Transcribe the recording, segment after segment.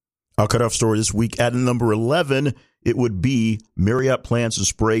Our cutoff story this week at number 11, it would be Marriott plans to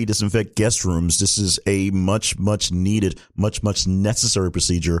spray disinfect guest rooms. This is a much needed, much necessary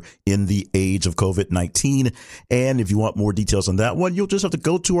procedure in the age of COVID-19. And if you want more details on that one, you'll just have to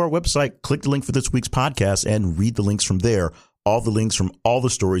go to our website, click the link for this week's podcast, and read the links from there. All the links from all the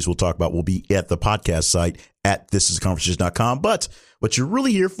stories we'll talk about will be at the podcast site at thisisconversation.com. But what you're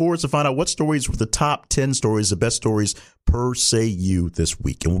really here for is to find out what stories were the top 10 stories, the best stories per say you this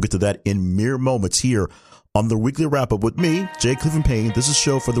week. And we'll get to that in mere moments here on the weekly wrap up with me, Jay Cleveland Payne. This is a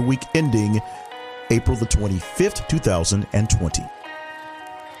show for the week ending April the 25th, 2020.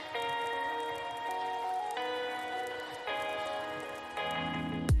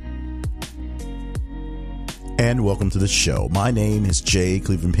 And welcome to the show. My name is Jay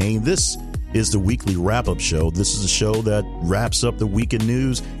Cleveland Payne. This is the weekly wrap-up show. This is a show that wraps up the weekend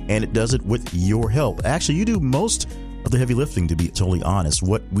news, and it does it with your help. Actually, you do most of the heavy lifting, to be totally honest.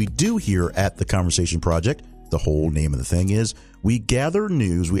 What we do here at the Conversation Project, the whole name of the thing is, we gather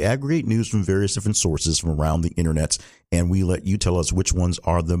news, we aggregate news from various different sources from around the internet, and we let you tell us which ones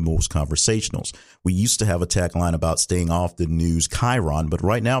are the most conversational. We used to have a tagline about staying off the news chyron, but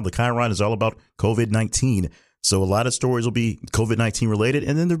right now the chyron is all about COVID-19. So a lot of stories will be COVID-19 related,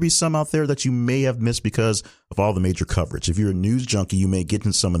 and then there'll be some out there that you may have missed because of all the major coverage. If you're a news junkie, you may get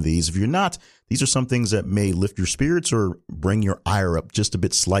in some of these. If you're not, these are some things that may lift your spirits or bring your ire up just a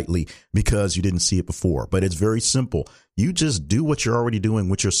bit slightly because you didn't see it before. But it's very simple. You just do what you're already doing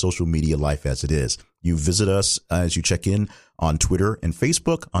with your social media life as it is. You visit us as you check in on Twitter and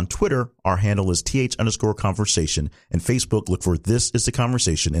Facebook. On Twitter, our handle is th_conversation. And Facebook, look for This Is the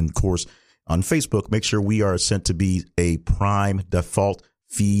Conversation. And of course, on Facebook, make sure we are sent to be a prime default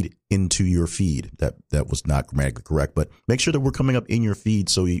feed into your feed. That was not grammatically correct, but make sure that we're coming up in your feed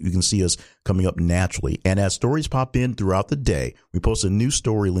so you can see us coming up naturally. And as stories pop in throughout the day, we post a new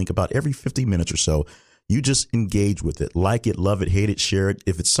story link about every 50 minutes or so. You just engage with it, like it, love it, hate it, share it.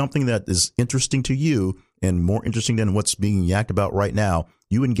 If it's something that is interesting to you and more interesting than what's being yacked about right now,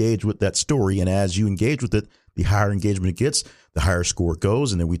 you engage with that story. And as you engage with it, the higher engagement it gets, the higher score it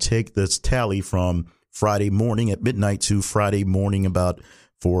goes. And then we take this tally from Friday morning at midnight to Friday morning about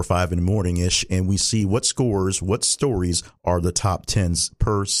 4 or 5 in the morning ish. And we see what scores, what stories are the top 10s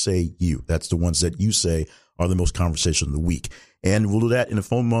per say you. That's the ones that you say are the most conversational of the week. And we'll do that in a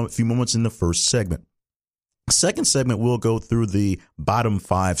few moments in the first segment. Second segment, we'll go through the bottom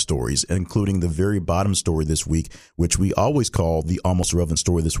 5 stories, including the very bottom story this week, which we always call the almost irrelevant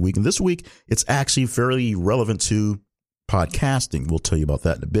story this week. And this week, it's actually fairly relevant to podcasting. We'll tell you about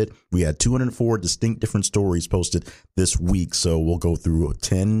that in a bit. We had 204 distinct different stories posted this week. So we'll go through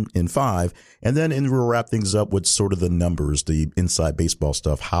 10 and 5, and then we'll wrap things up with sort of the numbers, the inside baseball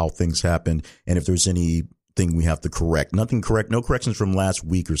stuff, how things happened, and if there's anything we have to correct. Nothing correct, no corrections from last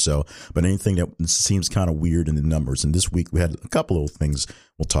week or so, but anything that seems kind of weird in the numbers. And this week we had a couple of things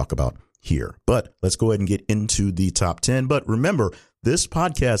we'll talk about here. But let's go ahead and get into the top 10. But remember, this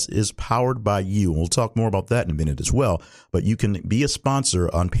podcast is powered by you. And we'll talk more about that in a minute as well. But you can be a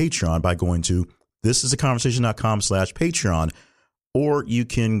sponsor on Patreon by going to thisistheconversation.com/Patreon, or you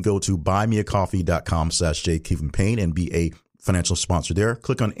can go to buymeacoffee.com/JClevelandPayne and be a financial sponsor there.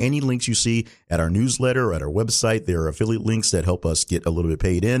 Click on any links you see at our newsletter, at our website. There are affiliate links that help us get a little bit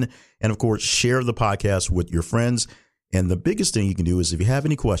paid in. And of course, share the podcast with your friends. And the biggest thing you can do is if you have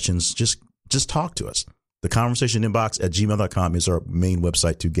any questions, just talk to us. The conversation inbox at gmail.com is our main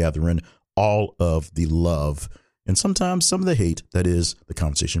website to gather in all of the love and sometimes some of the hate that is the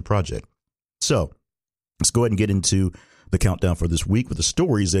Conversation Project. So let's go ahead and get into the countdown for this week with the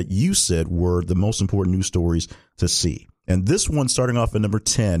stories that you said were the most important news stories to see. And this one, starting off at number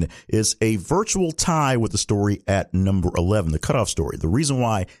 10, is a virtual tie with the story at number 11, the cutoff story. The reason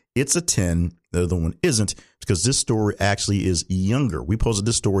why it's a 10, the other one isn't, because this story actually is younger. We posted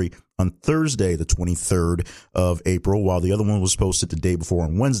this story on Thursday, the 23rd of April, while the other one was posted the day before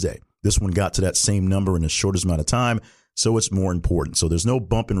on Wednesday. This one got to that same number in the shortest amount of time, so it's more important. So there's no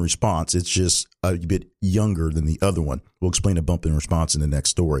bump in response. It's just a bit younger than the other one. We'll explain the bump in response in the next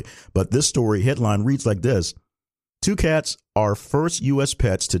story. But this story headline reads like this: 2 cats are first U.S.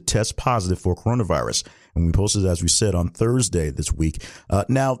 pets to test positive for coronavirus. And we posted, as we said, on Thursday this week.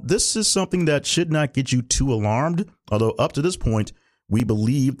 Now, this is something that should not get you too alarmed, although up to this point, we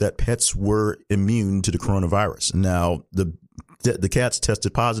believe that pets were immune to the coronavirus. Now, the cats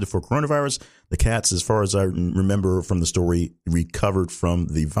tested positive for coronavirus. The cats, as far as I remember from the story, recovered from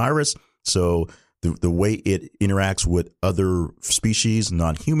the virus. So the way it interacts with other species,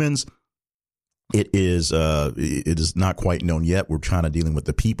 non-humans, It is not quite known yet. We're kind of dealing with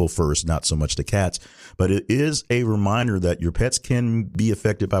the people first, not so much the cats. But it is a reminder that your pets can be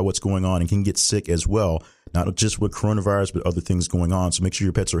affected by what's going on and can get sick as well, not just with coronavirus, but other things going on. So make sure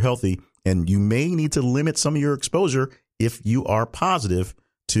your pets are healthy, and you may need to limit some of your exposure if you are positive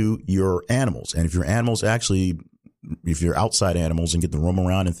to your animals. And if your animals if you're outside animals and get to roam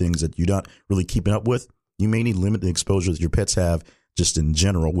around and things that you're not really keeping up with, you may need to limit the exposure that your pets have just in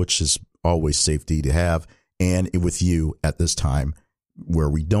general, which is always safety to have, and with you at this time where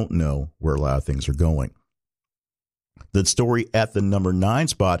we don't know where a lot of things are going. The story at the number 9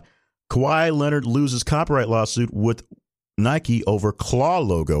 spot, Kawhi Leonard loses copyright lawsuit with Nike over claw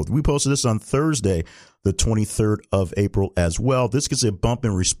logo. We posted this on Thursday, the 23rd of April as well. This gets a bump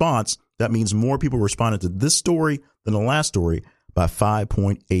in response. That means more people responded to this story than the last story by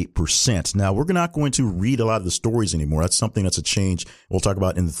 5.8%. Now, we're not going to read a lot of the stories anymore. That's something that's a change. We'll talk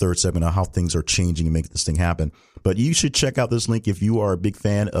about in the third segment of how things are changing and make this thing happen. But you should check out this link if you are a big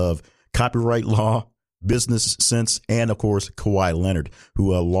fan of copyright law, business sense, and, of course, Kawhi Leonard,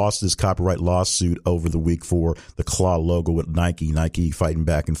 who lost his copyright lawsuit over the week for the claw logo with Nike. Nike fighting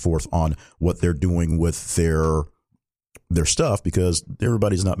back and forth on what they're doing with their stuff because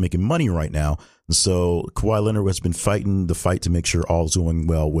everybody's not making money right now. And so Kawhi Leonard has been fighting the fight to make sure all's going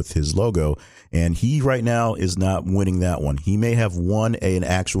well with his logo. And he right now is not winning that one. He may have won an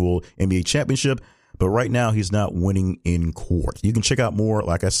actual NBA championship, but right now he's not winning in court. You can check out more,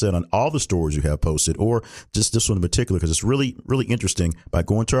 like I said, on all the stories you have posted, or just this one in particular, because it's really, really interesting, by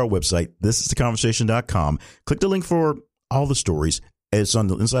going to our website, thisistheconversation.com. Click the link for all the stories. It's on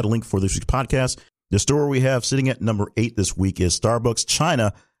the inside a link for this week's podcast. The story we have sitting at number 8 this week is Starbucks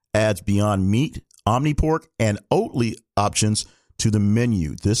China adds Beyond Meat, Omnipork, and Oatly options to the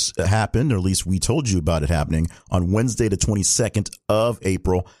menu. This happened, or at least we told you about it happening, on Wednesday, the 22nd of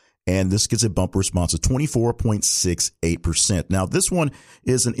April. And this gets a bumper response of 24.68%. Now, this one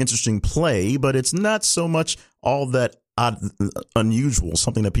is an interesting play, but it's not so much all that unusual,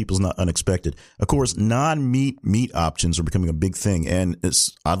 something that people's not unexpected. Of course, non-meat meat options are becoming a big thing. And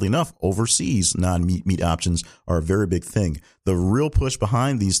it's oddly enough, overseas non-meat meat options are a very big thing. The real push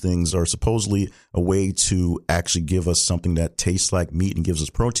behind these things are supposedly a way to actually give us something that tastes like meat and gives us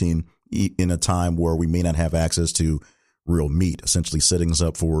protein in a time where we may not have access to real meat, essentially setting us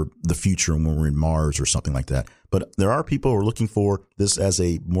up for the future when we're in Mars or something like that. But there are people who are looking for this as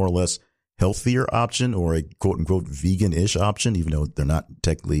a more or less healthier option, or a quote unquote vegan-ish option, even though they're not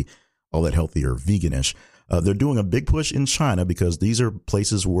technically all that healthy or vegan-ish. They're doing a big push in China because these are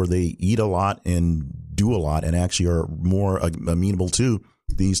places where they eat a lot and do a lot and actually are more amenable to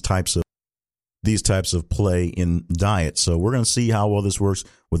these types of play in diet. So we're going to see how well this works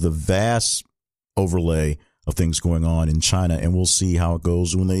with the vast overlay of things going on in China, and we'll see how it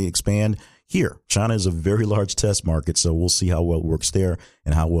goes when they expand here. China is a very large test market, so we'll see how well it works there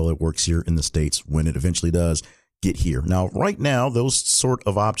and how well it works here in the States when it eventually does get here. Now, right now, those sort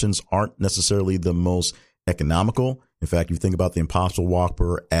of options aren't necessarily the most economical. In fact, if you think about the Impossible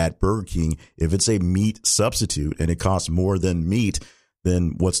Whopper at Burger King, if it's a meat substitute and it costs more than meat,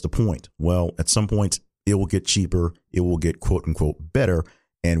 then what's the point? Well, at some point, it will get cheaper. It will get quote unquote better.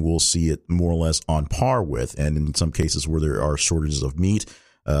 And we'll see it more or less on par with, and in some cases where there are shortages of meat,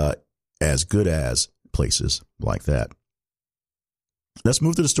 as good as places like that. Let's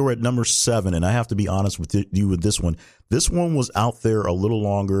move to the story at number 7, and I have to be honest with you with this one. This one was out there a little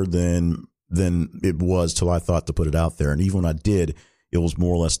longer than it was till I thought to put it out there, and even when I did, it was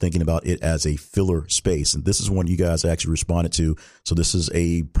more or less thinking about it as a filler space. And this is one you guys actually responded to. So this is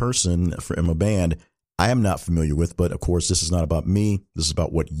a person from a band I am not familiar with, but of course, this is not about me. This is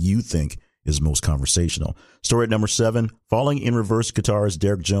about what you think is most conversational. Story at number 7, Falling in Reverse guitarist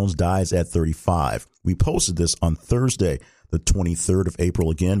Derek Jones dies at 35. We posted this on Thursday, the 23rd of April.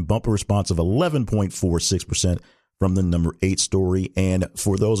 Again, bumper response of 11.46% from the number 8 story. And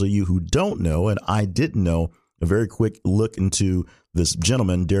for those of you who don't know, and I didn't know, a very quick look into this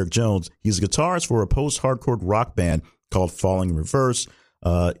gentleman, Derek Jones. He's a guitarist for a post-hardcore rock band called Falling in Reverse.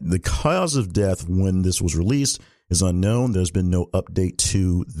 The cause of death when this was released is unknown. There's been no update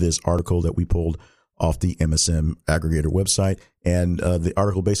to this article that we pulled off the MSM aggregator website. And the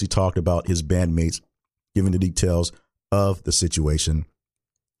article basically talked about his bandmates giving the details of the situation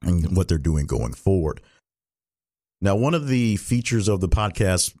and what they're doing going forward. Now, one of the features of the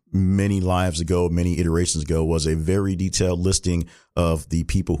podcast many lives ago, many iterations ago, was a very detailed listing of the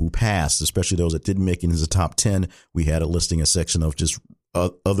people who passed, especially those that didn't make it into the top 10. We had a section of just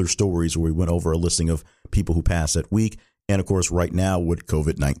other stories where we went over a listing of people who passed that week. And of course, right now with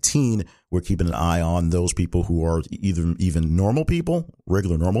COVID-19, we're keeping an eye on those people who are either even normal people,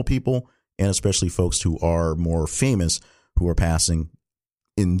 regular normal people, and especially folks who are more famous who are passing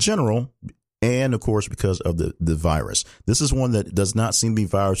in general. And, of course, because of the virus. This is one that does not seem to be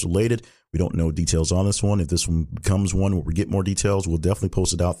virus related. We don't know details on this one. If this one becomes one where we get more details, we'll definitely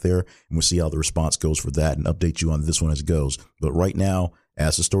post it out there and we'll see how the response goes for that and update you on this one as it goes. But right now,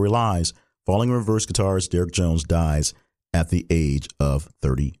 as the story lies, falling reverse guitarist Derek Jones dies at the age of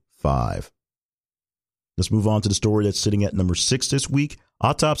 35. Let's move on to the story that's sitting at number 6 this week.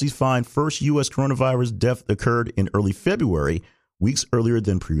 Autopsies find first U.S. coronavirus death occurred in early February, weeks earlier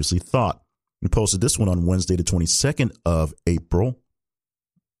than previously thought. We posted this one on Wednesday, the 22nd of April,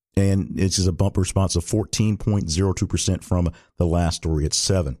 and it's just a bump response of 14.02% from the last story at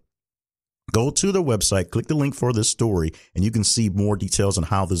 7. Go to the website, click the link for this story, and you can see more details on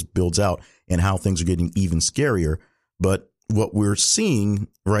how this builds out and how things are getting even scarier. But what we're seeing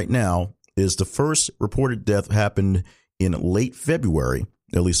right now is the first reported death happened in late February,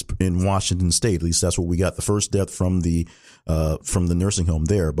 at least in Washington State. At least that's what we got, the first death from the nursing home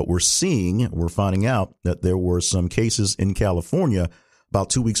there. But we're finding out that there were some cases in California about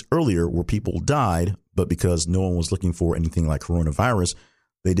 2 weeks earlier where people died, but because no one was looking for anything like coronavirus,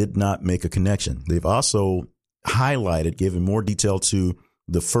 they did not make a connection. They've also highlighted, given more detail to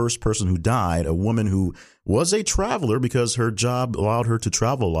the first person who died, a woman who was a traveler because her job allowed her to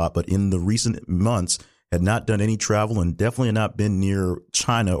travel a lot, but in the recent months had not done any travel and definitely not been near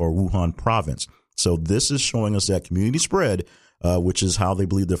China or Wuhan province. So this is showing us that community spread, which is how they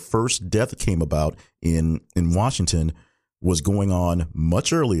believe the first death came about in Washington, was going on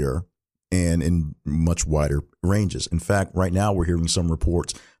much earlier and in much wider ranges. In fact, right now we're hearing some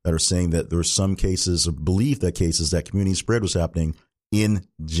reports that are saying that there's some cases of belief that community spread was happening in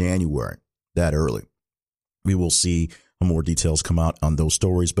January, that early. We will see more details come out on those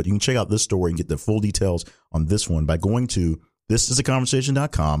stories, but you can check out this story and get the full details on this one by going to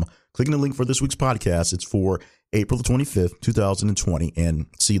thisisaconversation.com, clicking the link for this week's podcast. It's for April the 25th, 2020, and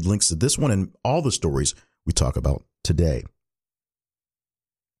see links to this one and all the stories we talk about today.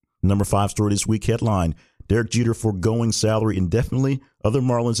 Number 5 story this week, headline, Derek Jeter foregoing salary indefinitely, other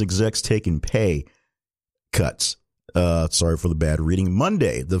Marlins execs taking pay cuts. Sorry for the bad reading.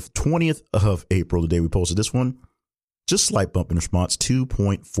 Monday, the 20th of April, the day we posted this one, just slight bump in response,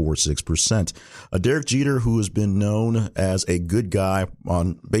 2.46%. Derek Jeter, who has been known as a good guy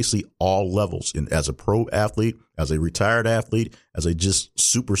on basically all levels, as a pro athlete, as a retired athlete, as a just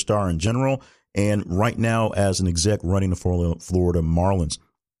superstar in general, and right now as an exec running the Florida Marlins.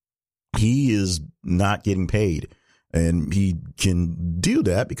 He is not getting paid, and he can do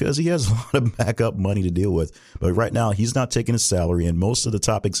that because he has a lot of backup money to deal with. But right now, he's not taking his salary, and most of the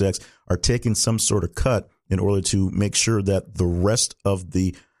top execs are taking some sort of cut in order to make sure that the rest of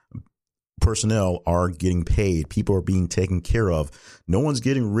the personnel are getting paid. People are being taken care of. No one's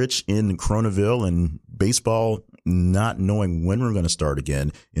getting rich in Coronaville, and baseball not knowing when we're going to start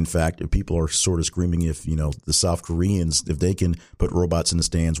again. In fact, people are sort of screaming if, the South Koreans, if they can put robots in the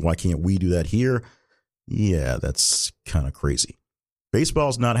stands, why can't we do that here? Yeah, that's kind of crazy.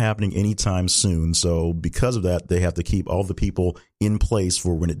 Baseball's not happening anytime soon. So because of that, they have to keep all the people in place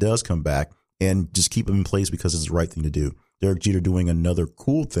for when it does come back and just keep them in place because it's the right thing to do. Derek Jeter doing another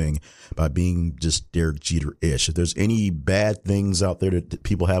cool thing by being just Derek Jeter-ish. If there's any bad things out there that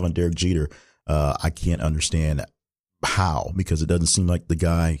people have on Derek Jeter, I can't understand how, because it doesn't seem like the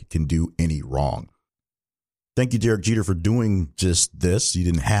guy can do any wrong. Thank you, Derek Jeter, for doing just this. You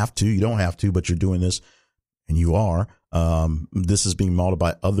didn't have to. You don't have to, but you're doing this, and you are. This is being modeled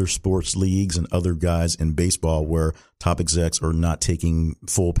by other sports leagues and other guys in baseball where top execs are not taking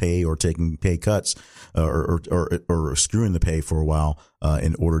full pay or taking pay cuts or screwing the pay for a while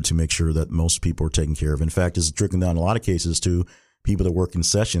in order to make sure that most people are taken care of. In fact, it's trickling down in a lot of cases to people that work in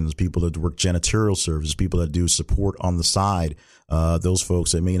sessions, people that work janitorial services, people that do support on the side, those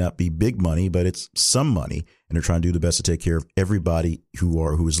folks that may not be big money, but it's some money, and they're trying to do the best to take care of everybody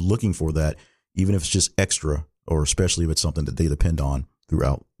who is looking for that, even if it's just extra, or especially if it's something that they depend on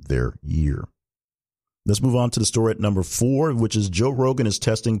throughout their year. Let's move on to the story at number 4, which is Joe Rogan is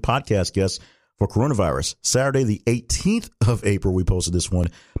testing podcast guests for coronavirus. Saturday, the 18th of April, we posted this one,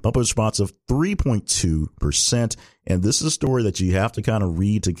 bump response of 3.2%. And this is a story that you have to kind of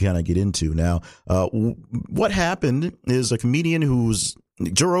read to kind of get into. Now, what happened is a comedian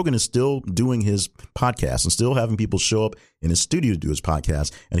Joe Rogan is still doing his podcast and still having people show up in his studio to do his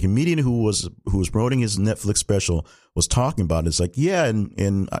podcast. And a comedian who was promoting his Netflix special was talking about it. It's like, yeah,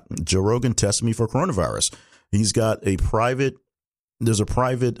 and Joe Rogan tested me for coronavirus. He's got there's a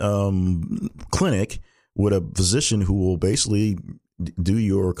private clinic with a physician who will basically do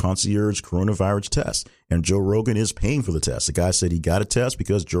your concierge coronavirus test. And Joe Rogan is paying for the test. The guy said he got a test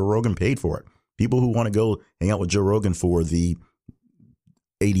because Joe Rogan paid for it. People who want to go hang out with Joe Rogan for the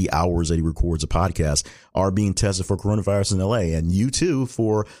 80 hours that he records a podcast are being tested for coronavirus in LA. And you too,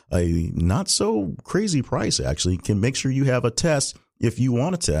 for a not so crazy price, actually, can make sure you have a test. If you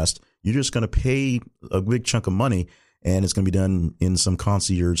want a test, you're just going to pay a big chunk of money, and it's going to be done in some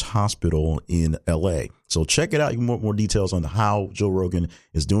concierge hospital in LA. So check it out. You can want more details on how Joe Rogan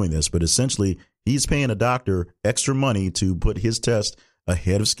is doing this. But essentially, he's paying a doctor extra money to put his test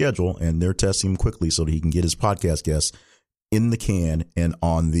ahead of schedule, and they're testing him quickly so that he can get his podcast guests in the can and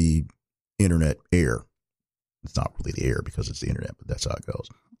on the internet air. It's not really the air because it's the internet, but that's how it goes.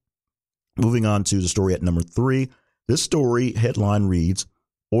 Moving on to the story at number 3. This story headline reads,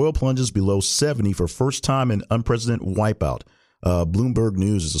 oil plunges below 70 for first time in unprecedented wipeout. Bloomberg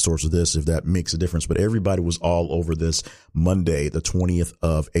News is the source of this, if that makes a difference. But everybody was all over this Monday, the 20th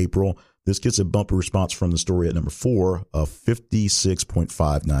of April. This gets a bumper response from the story at number 4 of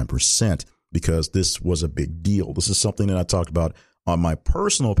 56.59%. Because this was a big deal. This is something that I talked about on my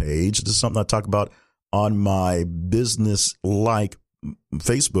personal page. This is something I talked about on my business-like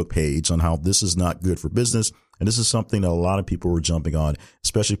Facebook page on how this is not good for business. And this is something that a lot of people were jumping on,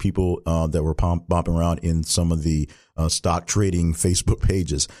 especially people that were bopping around in some of the stock trading Facebook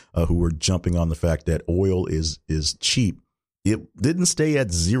pages who were jumping on the fact that oil is cheap. It didn't stay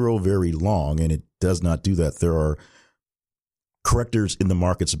at zero very long, and it does not do that. There are correctors in the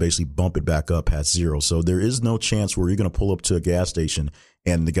markets to basically bump it back up past zero. So there is no chance where you're going to pull up to a gas station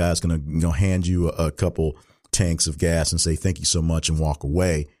and the guy's going to hand you a couple tanks of gas and say, thank you so much, and walk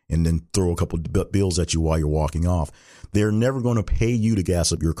away, and then throw a couple bills at you while you're walking off. They're never going to pay you to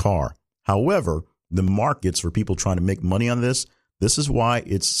gas up your car. However, the markets, for people trying to make money on this is why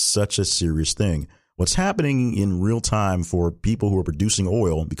it's such a serious thing. What's happening in real time for people who are producing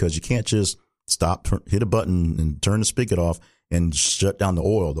oil, because you can't just stop, hit a button and turn the spigot off and shut down the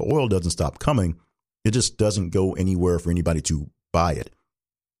oil. The oil doesn't stop coming. It just doesn't go anywhere for anybody to buy it.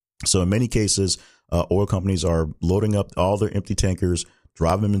 So in many cases, oil companies are loading up all their empty tankers,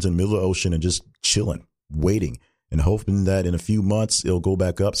 driving them into the middle of the ocean and just chilling, waiting, and hoping that in a few months it'll go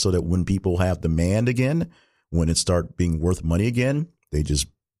back up so that when people have demand again, when it start being worth money again, they just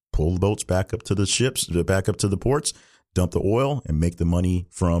pull the boats back up to the ships, back up to the ports, dump the oil, and make the money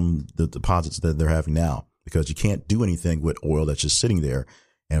from the deposits that they're having now. Because you can't do anything with oil that's just sitting there.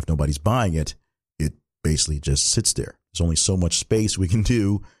 And if nobody's buying it, it basically just sits there. There's only so much space we can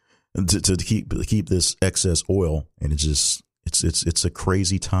do to keep this excess oil. And it's a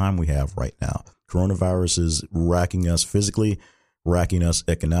crazy time we have right now. Coronavirus is racking us physically, racking us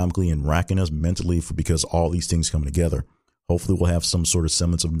economically, and racking us mentally because all these things come together. Hopefully we'll have some sort of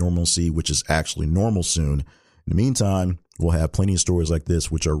semblance of normalcy, which is actually normal soon. In the meantime, we'll have plenty of stories like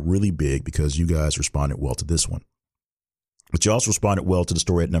this, which are really big because you guys responded well to this one. But you also responded well to the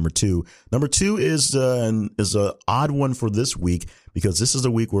story at number 2. Number 2 is an odd one for this week because this is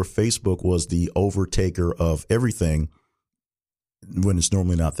the week where Facebook was the overtaker of everything when it's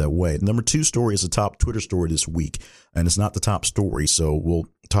normally not that way. Number 2 story is the top Twitter story this week, and it's not the top story, so we'll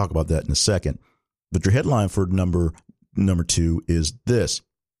talk about that in a second. But your headline for number 2 is this.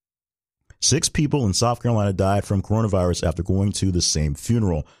 6 people in South Carolina died from coronavirus after going to the same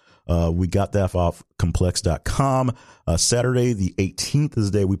funeral. We got that off complex.com. Saturday, the 18th is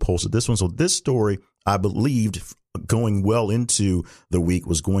the day we posted this one. So this story, I believed going well into the week,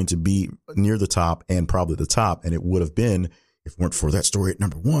 was going to be near the top and probably the top. And it would have been if it weren't for that story at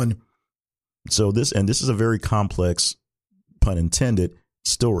number 1. So this is a very complex, pun intended,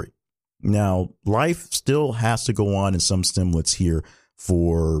 story. Now, life still has to go on in some semblance here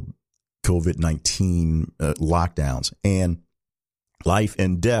for COVID-19 lockdowns, and life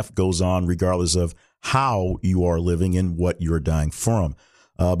and death goes on regardless of how you are living and what you're dying from.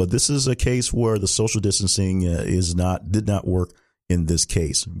 But this is a case where the social distancing did not work in this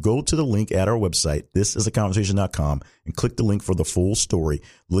case. Go to the link at our website, thisisaconversation.com, and click the link for the full story,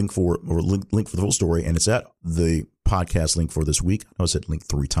 link for the full story. And it's at the podcast link for this week. I know I said link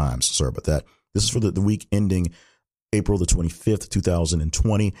 3 times. Sorry about that. This is for the week ending April the 25th,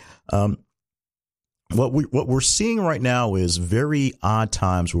 2020. What we're seeing right now is very odd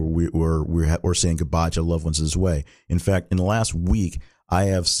times where we're saying goodbye to loved ones this way. In fact, in the last week, I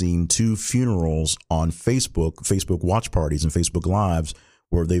have seen 2 funerals on Facebook watch parties and Facebook Lives,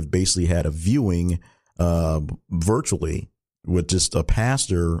 where they've basically had a viewing virtually with just a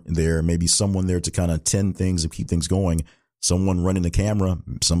pastor there, maybe someone there to kind of tend things and keep things going, someone running the camera,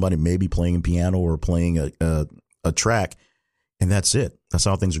 somebody maybe playing piano or playing a track, and that's it. That's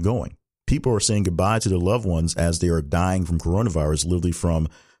how things are going. people are saying goodbye to their loved ones as they are dying from coronavirus, literally from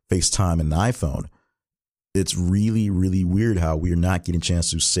FaceTime and an iPhone. It's really, really weird how we are not getting a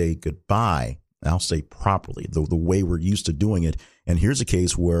chance to say goodbye. I'll say properly, the way we're used to doing it. And here's a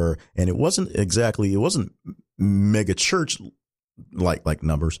case where, and it wasn't mega church like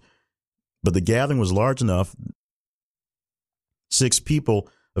numbers, but the gathering was large enough. 6 people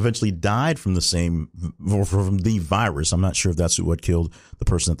eventually died from the virus. I'm not sure if that's what killed the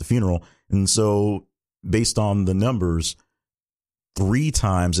person at the funeral. And so based on the numbers, 3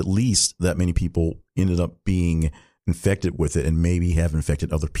 times at least that many people ended up being infected with it and maybe have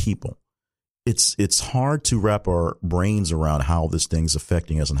infected other people. It's hard to wrap our brains around how this thing's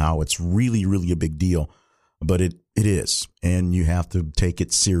affecting us and how it's really, really a big deal. But it is. And you have to take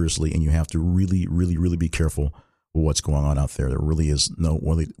it seriously, and you have to really, really, really be careful with what's going on out there. There really is no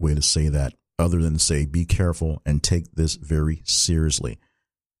way to say that other than to say be careful and take this very seriously.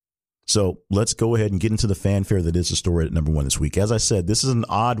 So let's go ahead and get into the fanfare that is the story at number 1 this week. As I said, this is an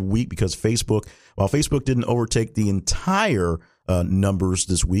odd week because while Facebook didn't overtake the entire numbers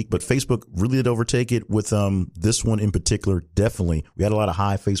this week, but Facebook really did overtake it with this one in particular. Definitely. We had a lot of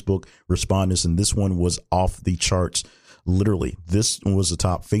high Facebook respondents, and this one was off the charts. Literally, this was the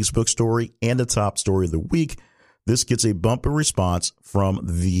top Facebook story and the top story of the week. This gets a bumper response from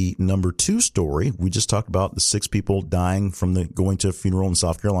the number 2 story. We just talked about the 6 people dying from going to a funeral in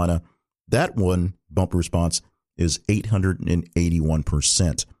South Carolina. That one bumper response is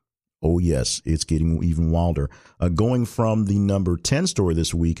 881%. Oh, yes, it's getting even wilder. Going from the number 10 story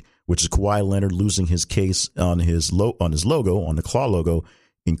this week, which is Kawhi Leonard losing his case on his logo, on the claw logo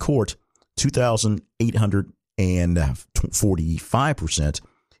in court, 2,845%.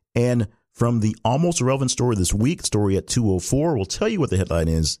 And from the almost irrelevant story this week, story at 204, we'll tell you what the headline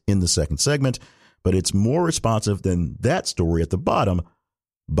is in the second segment, but it's more responsive than that story at the bottom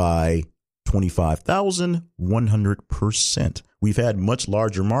by 25,100%. We've had much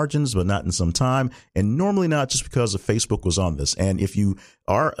larger margins, but not in some time, and normally not just because of Facebook was on this. And if you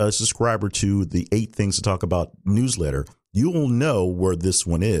are a subscriber to the 8 Things to Talk About newsletter, you will know where this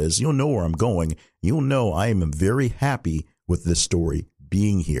one is. You'll know where I'm going. You'll know I am very happy with this story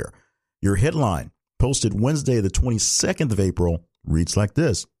being here. Your headline, posted Wednesday, the 22nd of April, reads like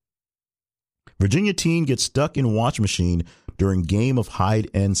this. Virginia teen gets stuck in washing machine during game of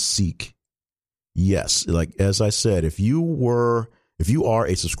hide and seek. Yes, like as I said, if you are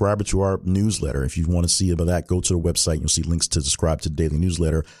a subscriber to our newsletter, if you want to see about that, go to the website. You'll see links to subscribe to the daily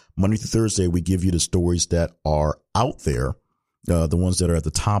newsletter. Monday through Thursday, we give you the stories that are out there, the ones that are at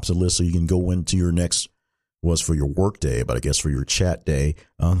the tops of the list, so you can go into your next was for your work day, but I guess for your chat day,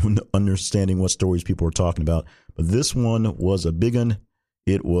 understanding what stories people are talking about. But this one was a big one.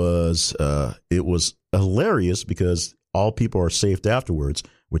 It was hilarious because all people are saved afterwards,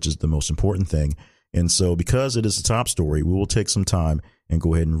 which is the most important thing. And so because it is the top story, we will take some time and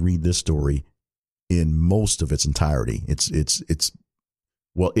go ahead and read this story in most of its entirety. It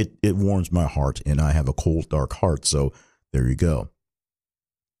warms my heart, and I have a cold, dark heart. So there you go.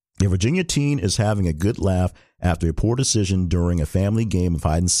 A Virginia teen is having a good laugh after a poor decision during a family game of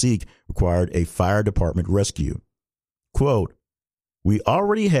hide and seek required a fire department rescue. Quote, "We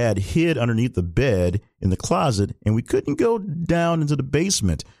already had hid underneath the bed in the closet, and we couldn't go down into the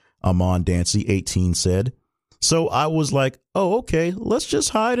basement," Amon Dancy, 18, said. "So I was like, oh, okay, let's just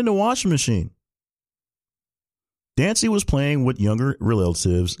hide in the washing machine." Dancy was playing with younger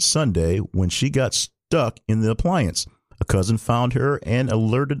relatives Sunday when she got stuck in the appliance. A cousin found her and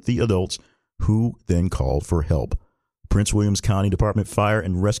alerted the adults, who then called for help. Prince Williams County Department Fire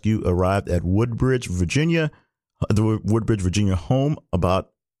and Rescue arrived at Woodbridge, Virginia, the Woodbridge, Virginia home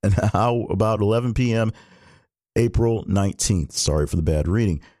about 11 p.m. April 19th. Sorry for the bad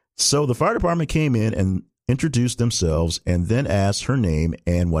reading. So the fire department came in and introduced themselves and then asked her name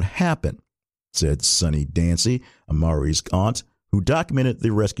and what happened, said Sunny Dancy, Amari's aunt, who documented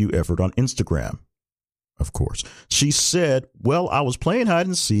the rescue effort on Instagram. Of course. She said, "Well, I was playing hide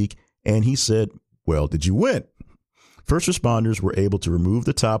and seek," and he said, "Well, did you win?" First responders were able to remove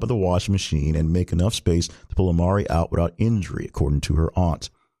the top of the washing machine and make enough space to pull Amari out without injury, according to her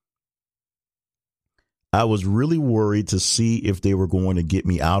aunt. "I was really worried to see if they were going to get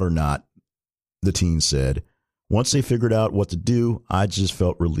me out or not," the teen said. "Once they figured out what to do, I just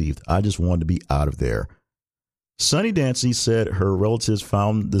felt relieved. I just wanted to be out of there." Sunny Dancy said her relatives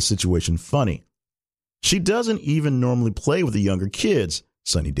found the situation funny. "She doesn't even normally play with the younger kids,"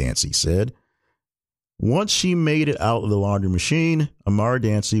 Sunny Dancy said. Once she made it out of the laundry machine, Amari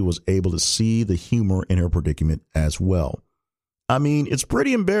Dancy was able to see the humor in her predicament as well. "I mean, it's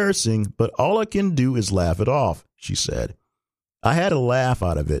pretty embarrassing, but all I can do is laugh it off," she said. I had a laugh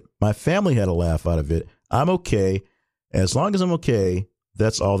out of it. My family had a laugh out of it. I'm okay. As long as I'm okay,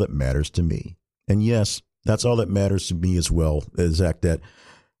 that's all that matters to me. And yes, that's all that matters to me as well, is that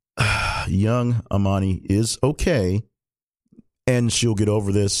young Amani is okay, and she'll get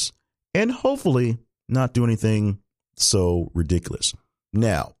over this and hopefully not do anything so ridiculous.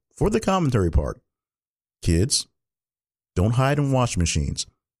 Now, for the commentary part, kids, don't hide in washing machines.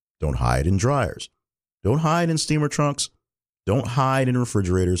 Don't hide in dryers. Don't hide in steamer trunks. Don't hide in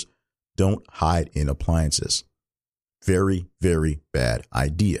refrigerators. Don't hide in appliances. Very, very bad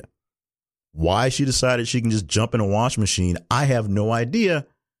idea. Why she decided she can just jump in a washing machine, I have no idea.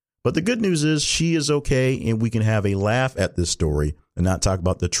 But the good news is she is okay, and we can have a laugh at this story and not talk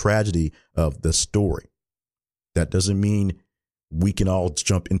about the tragedy of the story. That doesn't mean we can all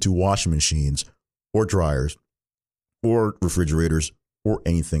jump into washing machines or dryers or refrigerators or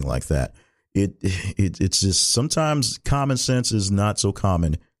anything like that. It's just sometimes common sense is not so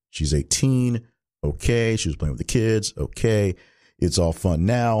common. She's 18. Okay. She was playing with the kids. Okay. It's all fun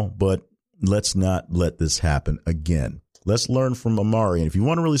now, but let's not let this happen again. Let's learn from Amari. And if you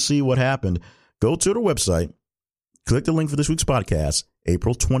want to really see what happened, go to the website, click the link for this week's podcast,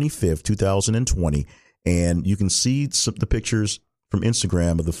 April 25th, 2020. And you can see the pictures from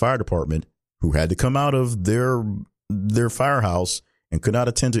Instagram of the fire department who had to come out of their firehouse and could not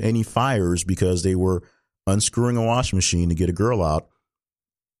attend to any fires because they were unscrewing a washing machine to get a girl out.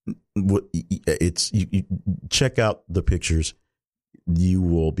 You check out the pictures. You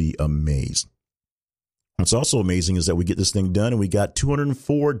will be amazed. What's also amazing is that we get this thing done, and we got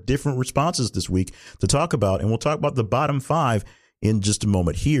 204 different responses this week to talk about. And we'll talk about the bottom 5 in just a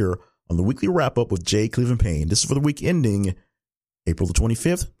moment here on the weekly wrap up with Jay Cleveland Payne. This is for the week ending April the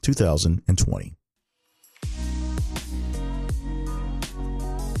 25th, 2020.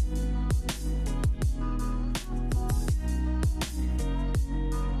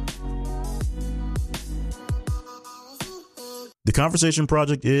 The Conversation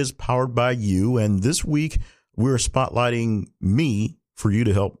Project is powered by you, and this week we're spotlighting me for you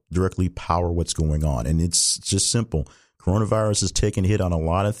to help directly power what's going on. And it's just simple. Coronavirus has taken a hit on a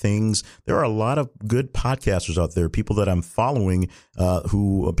lot of things. There are a lot of good podcasters out there, people that I'm following,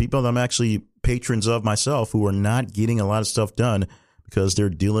 people that I'm actually patrons of myself, who are not getting a lot of stuff done because they're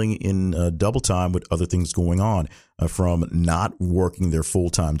dealing in double time with other things going on, from not working their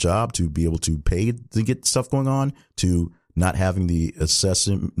full-time job to be able to pay to get stuff going on, to not having the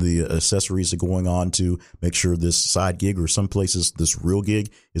accessories that are going on to make sure this side gig, or some places this real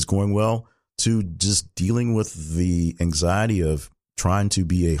gig, is going well, to just dealing with the anxiety of trying to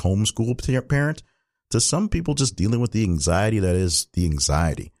be a homeschool parent, to some people just dealing with the anxiety that is the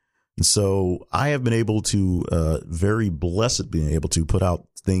anxiety. And so I have been able to, very blessed being able to put out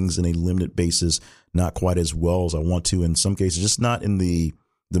things in a limited basis, not quite as well as I want to, in some cases, just not in the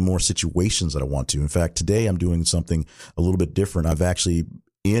more situations that I want to. In fact, today I'm doing something a little bit different. I've actually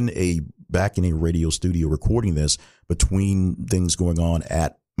back in a radio studio recording this between things going on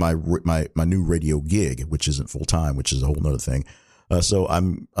at my new radio gig, which isn't full time, which is a whole nother thing. So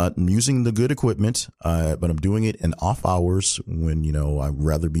I'm using the good equipment, but I'm doing it in off hours when, I'd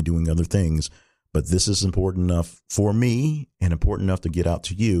rather be doing other things. But this is important enough for me and important enough to get out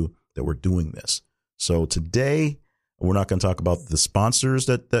to you that we're doing this. So today, we're not going to talk about the sponsors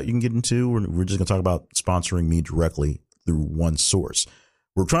that you can get into. We're just going to talk about sponsoring me directly through one source.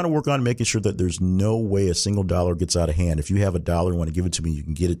 We're trying to work on making sure that there's no way a single dollar gets out of hand. If you have $1 and want to give it to me, you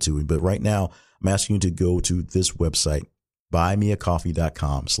can get it to me. But right now, I'm asking you to go to this website,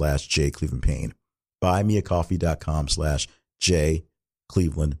 buymeacoffee.com/JClevelandPayne.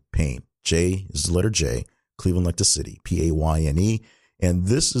 Buymeacoffee.com/JClevelandPayne. J is the letter J, Cleveland like the city, Payne. And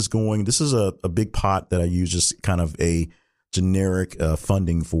this is a big pot that I use, just kind of a generic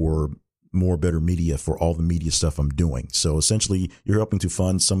funding for more better media, for all the media stuff I'm doing. So essentially, you're helping to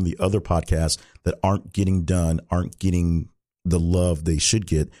fund some of the other podcasts that aren't getting done, aren't getting the love they should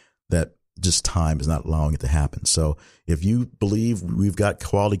get, that just time is not allowing it to happen. So if you believe we've got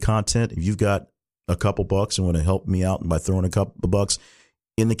quality content, if you've got a couple bucks and want to help me out by throwing a couple of bucks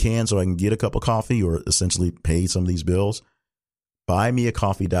in the can so I can get a cup of coffee or essentially pay some of these bills,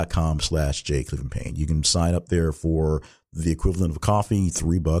 buymeacoffee.com/JClevelandPayne. You can sign up there for the equivalent of coffee,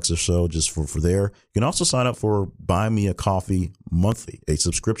 $3 or so, just for there. You can also sign up for Buy Me a Coffee monthly, a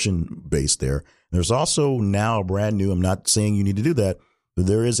subscription base there. There's also now a brand new, I'm not saying you need to do that, but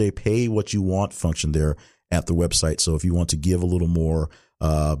there is a pay what you want function there at the website. So if you want to give a little more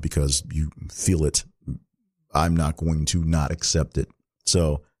because you feel it, I'm not going to not accept it.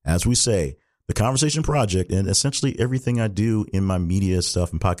 So as we say, the Conversation Project, and essentially everything I do in my media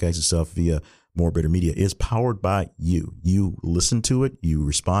stuff and podcasting stuff via More Better Media is powered by you. You listen to it, you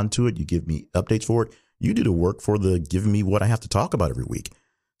respond to it, you give me updates for it. You do the work for the giving me what I have to talk about every week.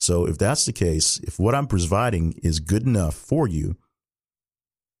 So if that's the case, if what I'm providing is good enough for you,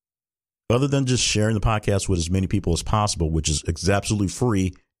 other than just sharing the podcast with as many people as possible, which is absolutely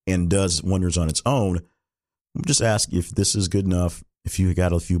free and does wonders on its own, just ask if this is good enough. If you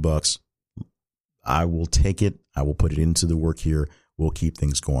got a few bucks, I will take it. I will put it into the work here. We'll keep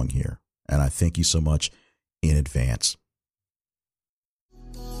things going here. And I thank you so much in advance.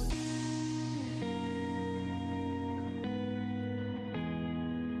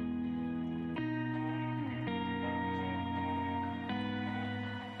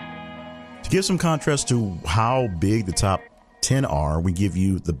 To give some contrast to how big the top 10 are, we give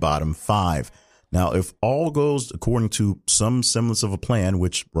you the bottom 5. Now, if all goes according to some semblance of a plan,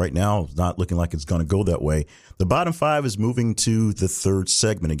 which right now is not looking like it's going to go that way, the bottom 5 is moving to the third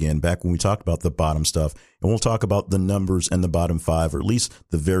segment again, back when we talked about the bottom stuff. And we'll talk about the numbers and the bottom 5, or at least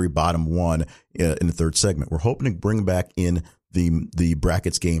the very bottom one in the third segment. We're hoping to bring back in the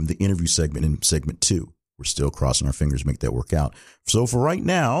brackets game, the interview segment in segment 2. We're still crossing our fingers to make that work out. So for right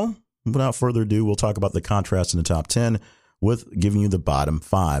now, without further ado, we'll talk about the contrast in the top 10. With giving you the bottom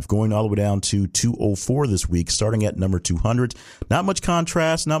 5, going all the way down to 204 this week, starting at number 200. Not much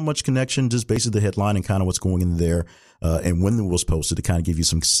contrast, not much connection, just basically the headline and kind of what's going in there and when it was posted to kind of give you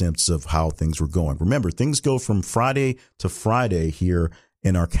some sense of how things were going. Remember, things go from Friday to Friday here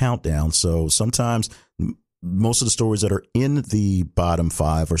in our countdown. So sometimes most of the stories that are in the bottom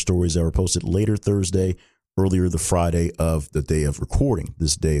 5 are stories that were posted later Thursday, earlier the Friday of the day of recording.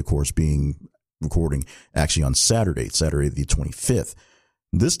 This day, of course, being recording actually on Saturday the 25th.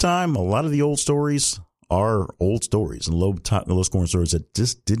 This time, a lot of the old stories are old stories and low scoring stories that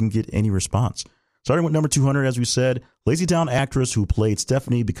just didn't get any response. Starting with number 200, as we said, LazyTown actress who played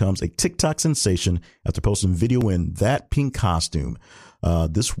Stephanie becomes a TikTok sensation after posting video in that pink costume.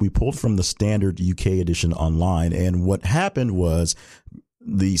 This we pulled from the standard UK edition online. And what happened was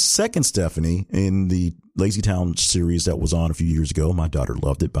the second Stephanie in the LazyTown series that was on a few years ago, my daughter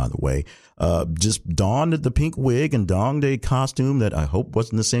loved it, by the way, just donned the pink wig and donned a costume that I hope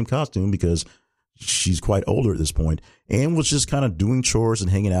wasn't the same costume because she's quite older at this point, and was just kind of doing chores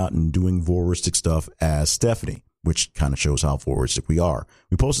and hanging out and doing voyeuristic stuff as Stephanie, which kind of shows how voyeuristic we are.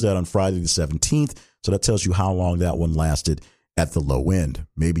 We posted that on Friday the 17th, so that tells you how long that one lasted at the low end.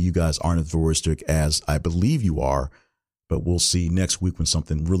 Maybe you guys aren't as voyeuristic as I believe you are, but we'll see next week when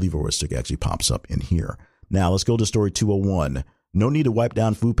something really voyeuristic actually pops up in here. Now, let's go to story 201. No need to wipe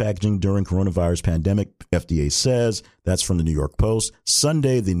down food packaging during coronavirus pandemic, FDA says. That's from the New York Post.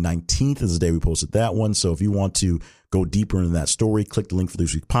 Sunday, the 19th is the day we posted that one. So if you want to go deeper into that story, click the link for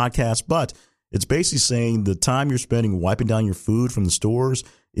this week's podcast. But it's basically saying the time you're spending wiping down your food from the stores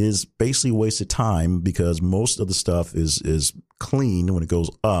is basically wasted time because most of the stuff is clean when it goes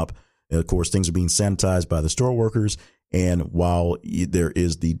up. And of course, things are being sanitized by the store workers. And while there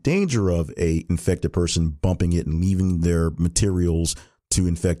is the danger of a infected person bumping it and leaving their materials to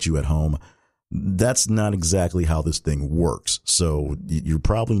infect you at home, that's not exactly how this thing works. So you're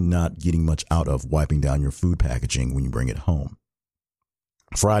probably not getting much out of wiping down your food packaging when you bring it home.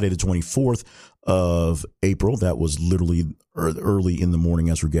 Friday, the 24th of April, that was literally early in the morning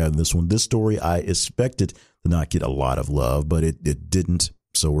as we're gathering this one. This story I expected to not get a lot of love, but it didn't.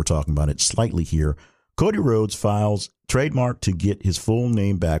 So we're talking about it slightly here. Cody Rhodes files trademark to get his full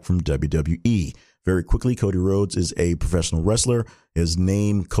name back from WWE. Very quickly, Cody Rhodes is a professional wrestler. His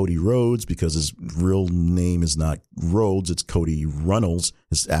name, Cody Rhodes, because his real name is not Rhodes, it's Cody Runnels,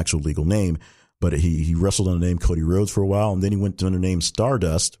 his actual legal name. But he wrestled under the name Cody Rhodes for a while, and then he went under the name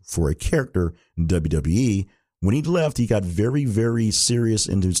Stardust for a character in WWE. When he left, he got very, very serious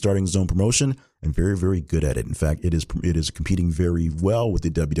into starting his own promotion and very, very good at it. In fact, it is competing very well with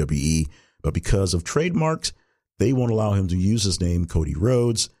the WWE. But because of trademarks, they won't allow him to use his name, Cody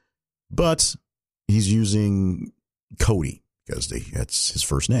Rhodes. But he's using Cody because that's his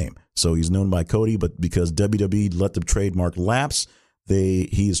first name. So he's known by Cody. But because WWE let the trademark lapse,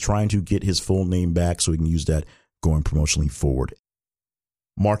 he is trying to get his full name back so he can use that going promotionally forward.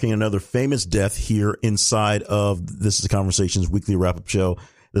 Marking another famous death here inside of This is the Conversations weekly wrap-up show.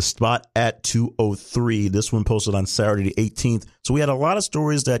 The spot at 203. This one posted on Saturday the 18th. So we had a lot of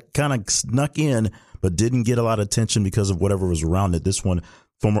stories that kind of snuck in, but didn't get a lot of attention because of whatever was around it. This one,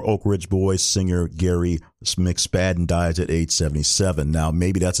 former Oak Ridge Boys singer Gary McSpadden dies at age 77. Now,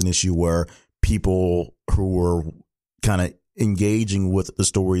 maybe that's an issue where people who were kind of engaging with the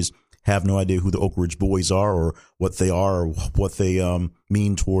stories have no idea who the Oak Ridge Boys are or what they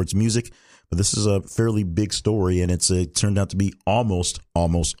mean towards music. But this is a fairly big story, and it turned out to be almost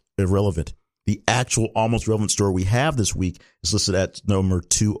irrelevant. The actual Almost Relevant story we have this week is listed at number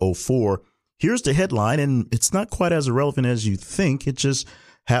 204. Here's the headline, and it's not quite as irrelevant as you think. It just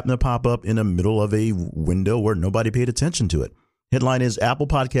happened to pop up in the middle of a window where nobody paid attention to it. Headline is Apple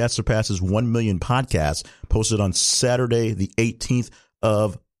Podcasts surpasses 1 million podcasts, posted on Saturday, the 18th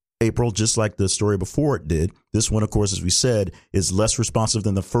of April, just like the story before it did. This one, of course, as we said, is less responsive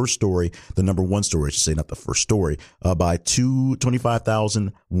than the first story, the number one story, I should say, not the first story, by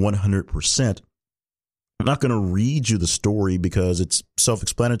 25,100%. I'm not going to read you the story because it's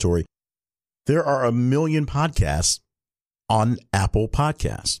self-explanatory. There are 1 million podcasts on Apple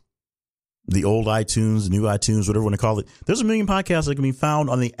Podcasts. The old iTunes, the new iTunes, whatever you want to call it. There's 1 million podcasts that can be found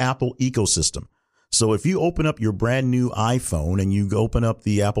on the Apple ecosystem. So if you open up your brand new iPhone and you open up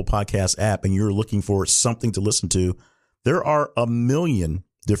the Apple Podcast app and you're looking for something to listen to, there are 1 million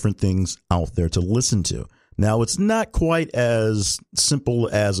different things out there to listen to. Now, it's not quite as simple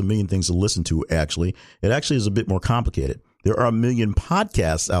as 1 million things to listen to, actually. It actually is a bit more complicated. There are 1 million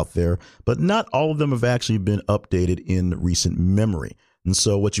podcasts out there, but not all of them have actually been updated in recent memory. And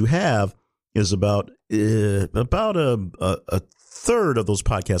so what you have is about a third of those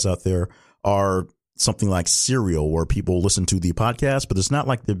podcasts out there are something like Serial, where people listen to the podcast, but it's not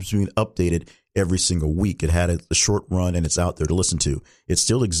like they're being updated every single week. It had a short run and it's out there to listen to. It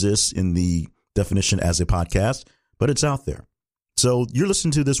still exists in the definition as a podcast, but it's out there. So you're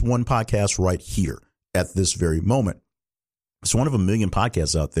listening to this one podcast right here at this very moment. It's one of 1 million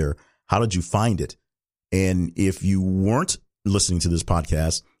podcasts out there. How did you find it? And if you weren't listening to this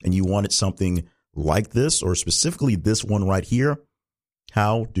podcast and you wanted something like this, or specifically this one right here,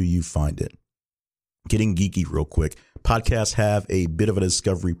 how do you find it? Getting geeky real quick. Podcasts have a bit of a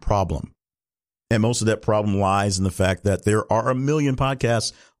discovery problem. And most of that problem lies in the fact that there are 1 million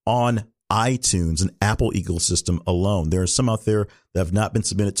podcasts on iTunes and Apple ecosystem alone. There are some out there that have not been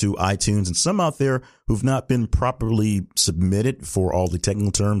submitted to iTunes and some out there who've not been properly submitted for all the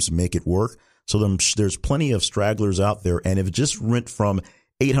technical terms to make it work. So there's plenty of stragglers out there. And if it just went from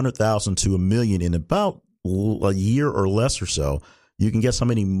 800,000 to 1 million in about a year or less or so, you can guess how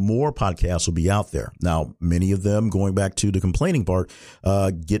many more podcasts will be out there. Now, many of them, going back to the complaining part,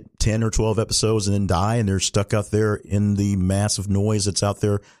 get 10 or 12 episodes and then die, and they're stuck out there in the massive noise that's out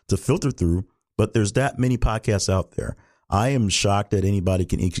there to filter through. But there's that many podcasts out there. I am shocked that anybody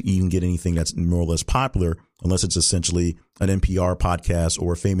can even get anything that's more or less popular, unless it's essentially an NPR podcast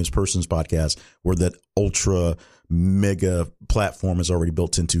or a famous person's podcast where that ultra mega platform is already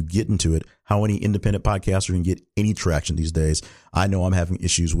built in to get into it. How any independent podcaster can get any traction these days? I know I'm having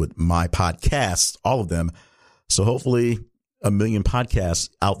issues with my podcasts, all of them. So hopefully 1 million podcasts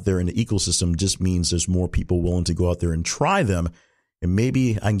out there in the ecosystem just means there's more people willing to go out there and try them. And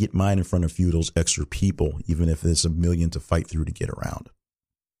maybe I can get mine in front of a few of those extra people, even if it's 1 million to fight through to get around.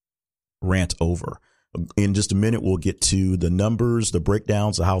 Rant over. In just a minute, we'll get to the numbers, the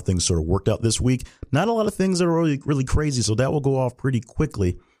breakdowns of how things sort of worked out this week. Not a lot of things that are really crazy, so that will go off pretty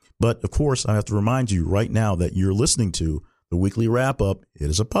quickly. But, of course, I have to remind you right now that you're listening to the Weekly Wrap-Up. It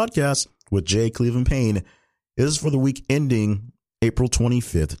is a podcast with Jay Cleveland Payne. It is for the week ending April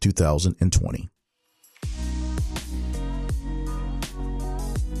 25th, 2020.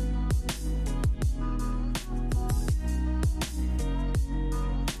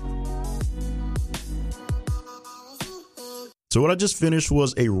 So what I just finished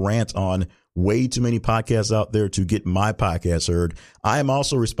was a rant on way too many podcasts out there to get my podcast heard. I am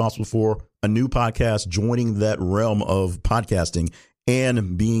also responsible for a new podcast joining that realm of podcasting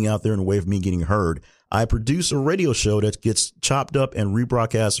and being out there in a way of me getting heard. I produce a radio show that gets chopped up and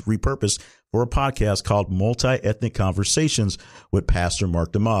rebroadcast, repurposed for a podcast called Multi-Ethnic Conversations with Pastor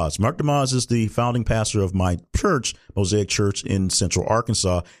Mark DeMoss. Mark DeMoss is the founding pastor of my church, Mosaic Church in Central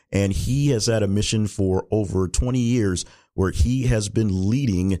Arkansas, and he has had a mission for over 20 years where he has been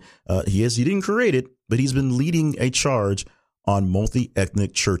leading, he didn't create it, but he's been leading a charge on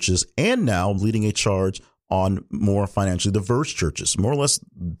multi-ethnic churches and now leading a charge on more financially diverse churches, more or less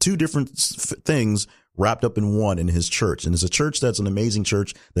two different things wrapped up in one in his church. And it's a church that's an amazing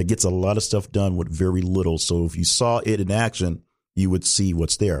church that gets a lot of stuff done with very little. So if you saw it in action, you would see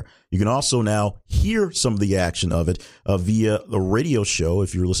what's there. You can also now hear some of the action of it via the radio show.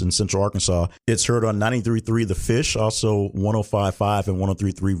 If you're listening to Central Arkansas, it's heard on 93.3 The Fish, also 105.5 and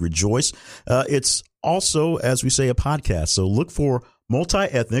 103.3 Rejoice. It's also, as we say, a podcast. So look for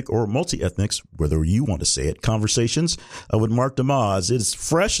Multi-Ethnic or Multi-Ethnics, whether you want to say it, Conversations with Mark DeMoss. It's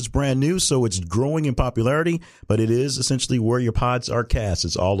fresh, it's brand new, so it's growing in popularity, but it is essentially where your pods are cast.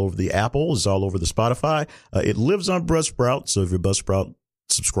 It's all over the Apple, it's all over the Spotify. It lives on Buzzsprout, so if your Buzzsprout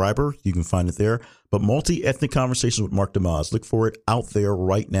subscriber. You can find it there. But Multi-Ethnic Conversations with Mark DeMoss. Look for it out there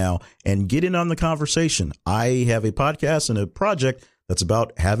right now and get in on the conversation. I have a podcast and a project that's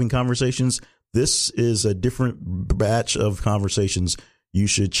about having conversations. This is a different batch of conversations you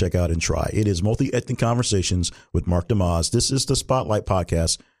should check out and try. It is Multi-Ethnic Conversations with Mark DeMoss. This is the Spotlight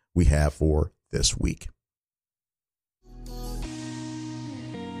podcast we have for this week.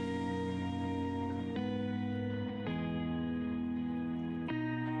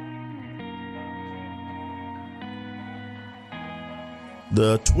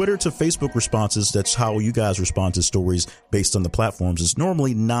 The Twitter to Facebook responses, that's how you guys respond to stories based on the platforms, is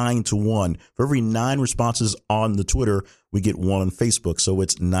normally 9-1. For every 9 responses on the Twitter, we get 1 on Facebook. So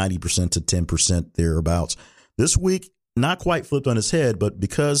it's 90% to 10% thereabouts. This week, not quite flipped on its head, but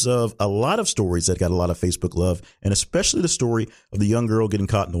because of a lot of stories that got a lot of Facebook love, and especially the story of the young girl getting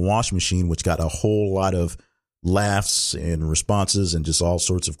caught in the washing machine, which got a whole lot of laughs and responses and just all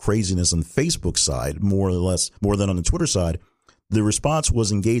sorts of craziness on the Facebook side, more than on the Twitter side. The response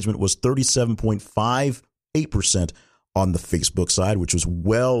engagement was 37.58% on the Facebook side, which was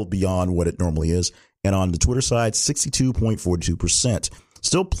well beyond what it normally is. And on the Twitter side, 62.42%.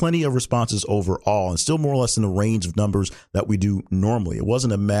 Still plenty of responses overall and still more or less in the range of numbers that we do normally. It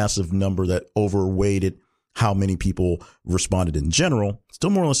wasn't a massive number that overweighted how many people responded in general. Still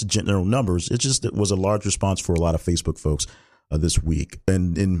more or less general numbers. It was a large response for a lot of Facebook folks this week.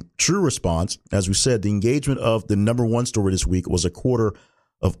 And in true response, as we said, the engagement of the number 1 story this week was a quarter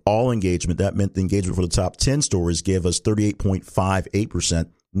of all engagement. That meant the engagement for the top 10 stories gave us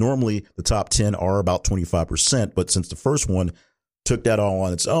 38.58%. Normally, the top 10 are about 25%, but since the first one took that all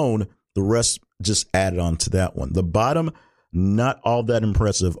on its own, the rest just added on to that one. The bottom, not all that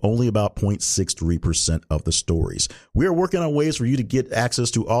impressive, only about 0.63% of the stories. We are working on ways for you to get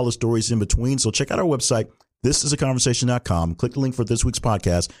access to all the stories in between, so check out our website, thisisaconversation.com. Click the link for this week's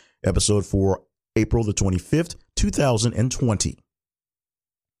podcast, episode for April the 25th, 2020.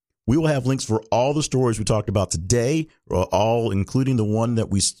 We will have links for all the stories we talked about today, all including the one that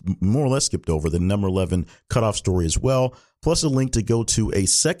we more or less skipped over, the number 11 cutoff story as well, plus a link to go to a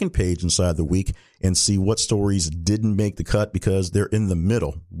second page inside the week and see what stories didn't make the cut because they're in the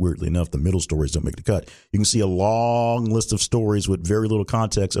middle. Weirdly enough, the middle stories don't make the cut. You can see a long list of stories with very little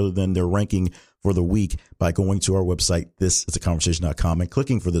context other than their ranking for the week by going to our website, thisisaconversation.com, and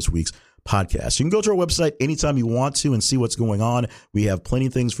clicking for this week's podcast. You can go to our website anytime you want to and see what's going on. We have plenty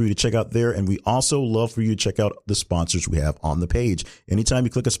of things for you to check out there, and we also love for you to check out the sponsors we have on the page. Anytime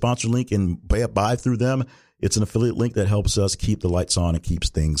you click a sponsor link and buy through them, it's an affiliate link that helps us keep the lights on and keeps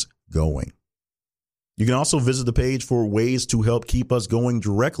things going. You can also visit the page for ways to help keep us going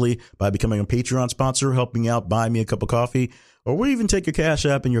directly by becoming a Patreon sponsor, helping out, buy me a cup of coffee, or we even take your Cash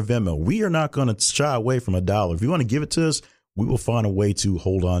App and your Venmo. We are not going to shy away from $1. If you want to give it to us, we will find a way to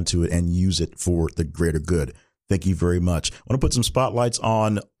hold on to it and use it for the greater good. Thank you very much. I want to put some spotlights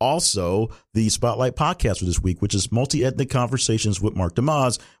on also the Spotlight podcast for this week, which is Multi-Ethnic Conversations with Mark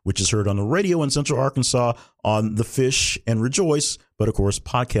DeMoss, which is heard on the radio in Central Arkansas on The Fish and Rejoice, but of course,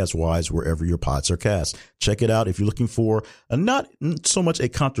 podcast-wise, wherever your pods are cast. Check it out if you're looking for not so much a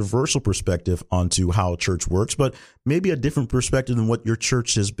controversial perspective onto how church works, but maybe a different perspective than what your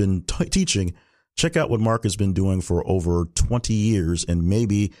church has been teaching. Check out what Mark has been doing for over 20 years, and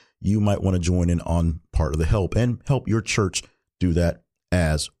maybe you might want to join in on part of the help and help your church do that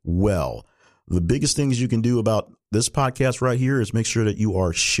as well. The biggest things you can do about this podcast right here is make sure that you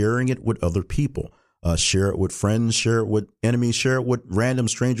are sharing it with other people. Share it with friends, share it with enemies, share it with random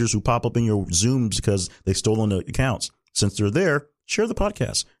strangers who pop up in your Zooms because they've stolen the accounts. Since they're there, share the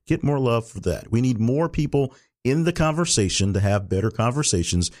podcast. Get more love for that. We need more people in the conversation to have better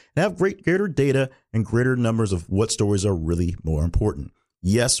conversations and have greater data and greater numbers of what stories are really more important.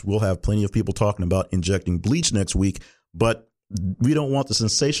 Yes, we'll have plenty of people talking about injecting bleach next week, but we don't want the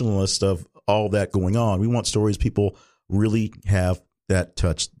sensationalist of all that going on. We want stories people really have that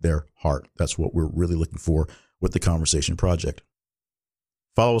touch their heart. That's what we're really looking for with the Conversation Project.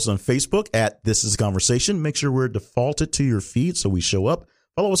 Follow us on Facebook at This Is a Conversation. Make sure we're defaulted to your feed so we show up.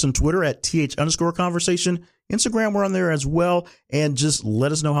 Follow us on Twitter at @TH_conversation. Instagram, we're on there as well. And just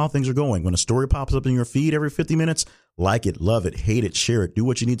let us know how things are going. When a story pops up in your feed every 50 minutes, like it, love it, hate it, share it. Do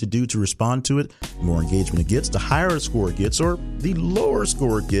what you need to do to respond to it. The more engagement it gets, the higher a score it gets, or the lower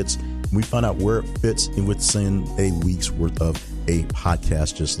score it gets. We find out where it fits within a week's worth of a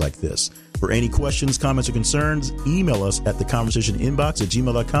podcast just like this. For any questions, comments, or concerns, email us at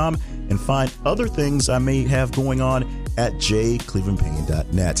theconversationinbox@gmail.com and find other things I may have going on at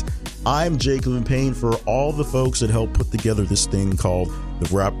jclevelandpayne.net. I'm Jay Cleveland Payne for all the folks that help put together this thing called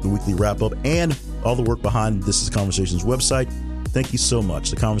the weekly wrap up and all the work behind This Is Conversations website. Thank you so much.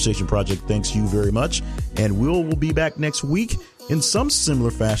 The Conversation Project thanks you very much. And we'll be back next week in some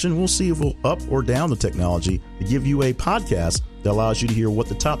similar fashion. We'll see if we'll up or down the technology to give you a podcast that allows you to hear what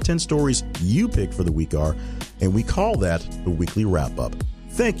the top 10 stories you picked for the week are. And we call that the Weekly Wrap Up.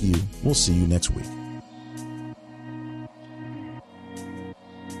 Thank you. We'll see you next week.